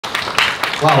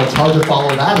Wow, it's hard to follow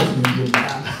that as an Indian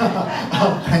man.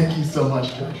 Thank you so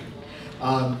much, Chandra.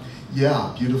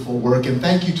 Yeah, beautiful work. And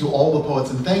thank you to all the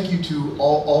poets, and thank you to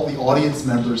all the audience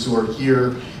members who are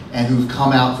here and who've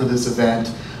come out for this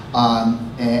event.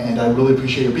 And I really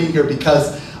appreciate you being here,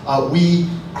 because we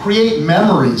create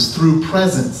memories through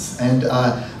presence, and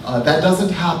that doesn't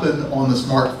happen on the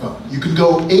smartphone. You can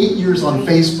go 8 years on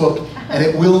Facebook and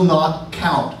it will not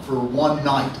count for one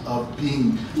night of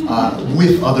being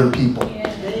with other people.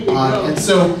 And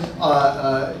so,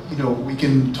 you know, we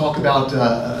can talk about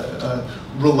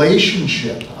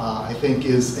relationship, I think,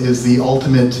 is the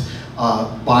ultimate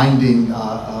binding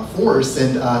force.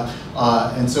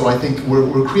 And so I think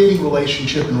we're creating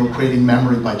relationship and we're creating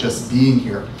memory by just being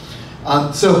here.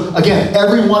 So again,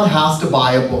 everyone has to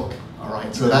buy a book. All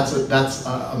right, so that's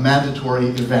a mandatory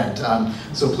event.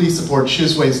 So please support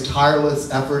Shizway's tireless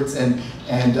efforts and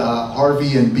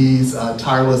Harvey and B's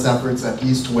tireless efforts at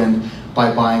Eastwind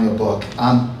by buying a book.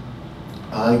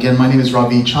 Again, my name is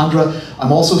Ravi. Chandra.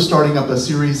 I'm also starting up a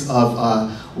series of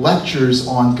lectures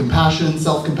on compassion,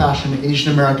 self-compassion,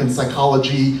 Asian American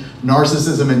psychology,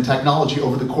 narcissism, and technology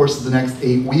over the course of the next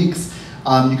 8 weeks.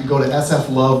 You can go to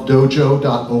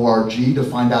sflovedojo.org to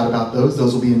find out about those.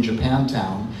 Those will be in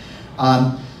Japantown.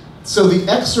 So the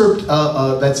excerpt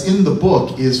that's in the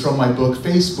book is from my book,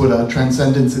 Face Buddha,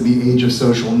 Transcendence in the Age of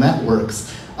Social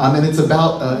Networks. And it's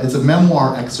about, it's a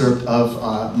memoir excerpt of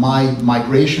my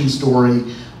migration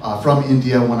story from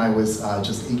India when I was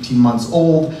just 18 months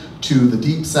old to the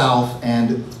Deep South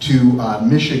and to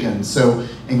Michigan. So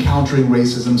encountering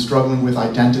racism, struggling with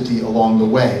identity along the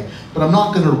way. But I'm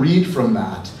not going to read from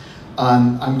that.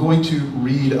 I'm going to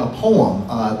read a poem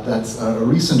that's a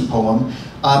recent poem,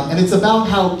 and it's about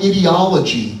how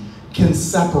ideology can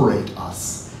separate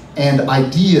us, and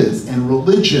ideas and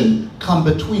religion come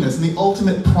between us. And the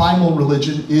ultimate primal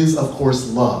religion is, of course,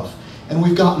 love. And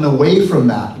we've gotten away from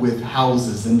that with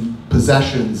houses and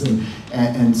possessions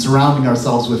and surrounding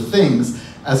ourselves with things,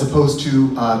 as opposed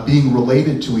to being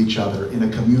related to each other in a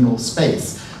communal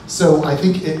space. So I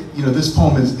think this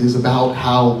poem is about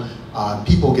how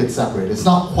people get separated. It's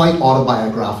not quite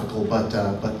autobiographical, but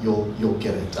you'll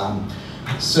get it.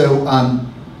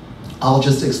 I'll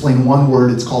just explain one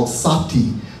word. It's called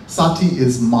sati. Sati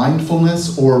is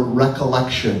mindfulness or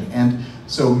recollection, and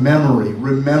so memory,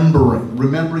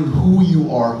 remembering who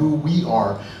you are, who we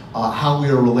are, how we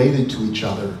are related to each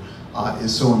other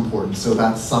is so important. So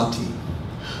that's sati.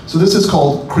 So this is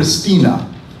called Christina,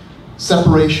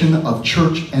 separation of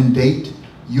church and date,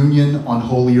 union on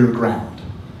holier ground.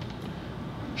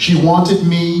 She wanted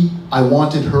me, I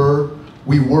wanted her,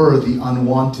 we were the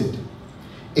unwanted.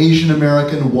 Asian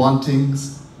American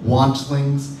wantings,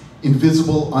 wantlings,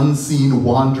 invisible unseen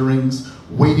wanderings,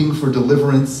 waiting for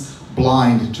deliverance,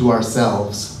 blind to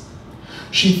ourselves.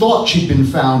 She thought she'd been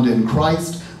found in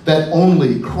Christ, that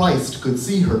only Christ could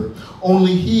see her,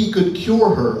 only he could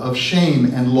cure her of shame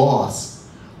and loss.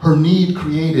 Her need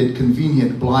created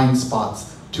convenient blind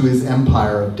spots to his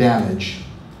empire of damage.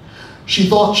 She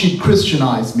thought she'd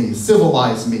Christianize me,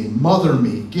 civilize me, mother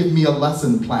me, give me a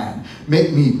lesson plan,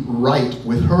 make me right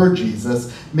with her,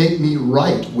 Jesus, make me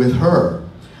right with her.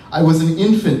 I was an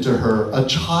infant to her, a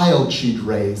child she'd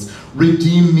raise,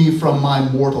 redeem me from my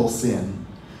mortal sin.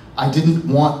 I didn't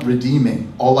want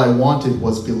redeeming, all I wanted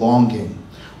was belonging.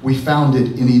 We found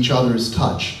it in each other's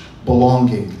touch,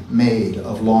 belonging made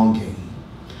of longing.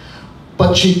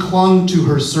 But she clung to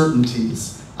her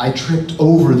certainties. I tripped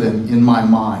over them in my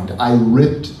mind. I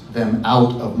ripped them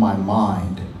out of my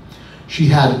mind. She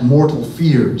had mortal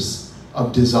fears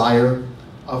of desire,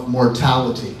 of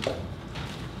mortality.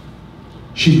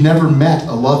 She'd never met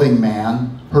a loving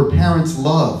man. Her parents'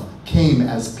 love came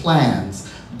as plans.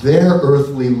 Their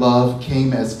earthly love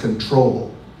came as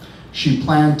control. She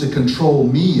planned to control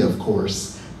me, of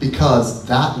course, because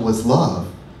that was love.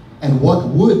 And what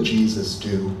would Jesus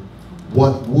do?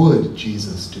 What would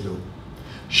Jesus do?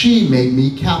 She made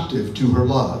me captive to her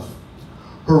love.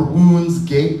 Her wounds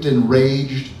gaped and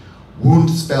raged, wound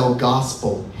spell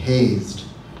gospel hazed.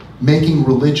 Making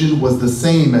religion was the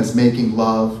same as making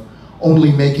love,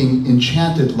 only making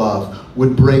enchanted love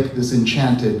would break this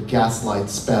enchanted gaslight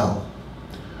spell.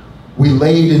 We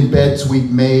laid in beds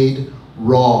we'd made,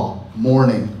 raw,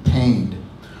 mourning, pained.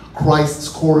 Christ's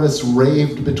chorus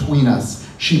raved between us.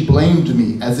 She blamed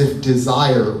me as if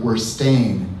desire were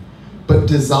stain. But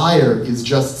desire is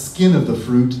just skin of the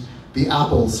fruit. The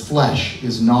apple's flesh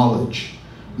is knowledge.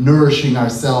 Nourishing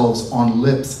ourselves on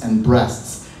lips and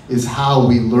breasts is how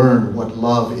we learn what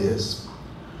love is.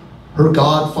 Her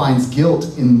God finds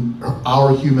guilt in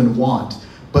our human want,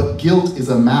 but guilt is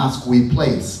a mask we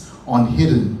place on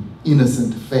hidden,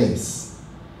 innocent face.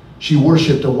 She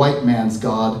worshipped a white man's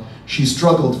God. She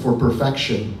struggled for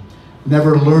perfection.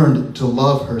 Never learned to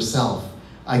love herself.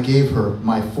 I gave her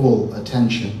my full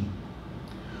attention.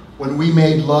 When we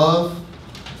made love,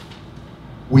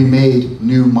 we made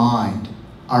new mind,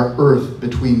 our Earth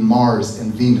between Mars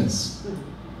and Venus.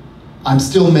 I'm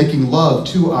still making love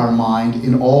to our mind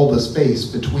in all the space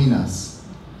between us.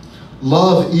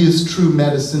 Love is true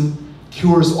medicine,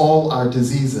 cures all our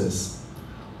diseases.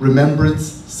 Remembrance,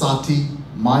 sati,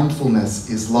 mindfulness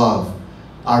is love.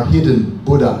 Our hidden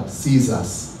Buddha sees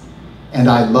us. And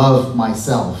I love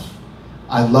myself.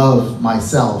 I love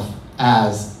myself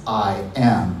as I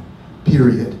am.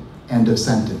 Period. End of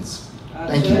sentence.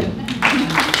 Thank you.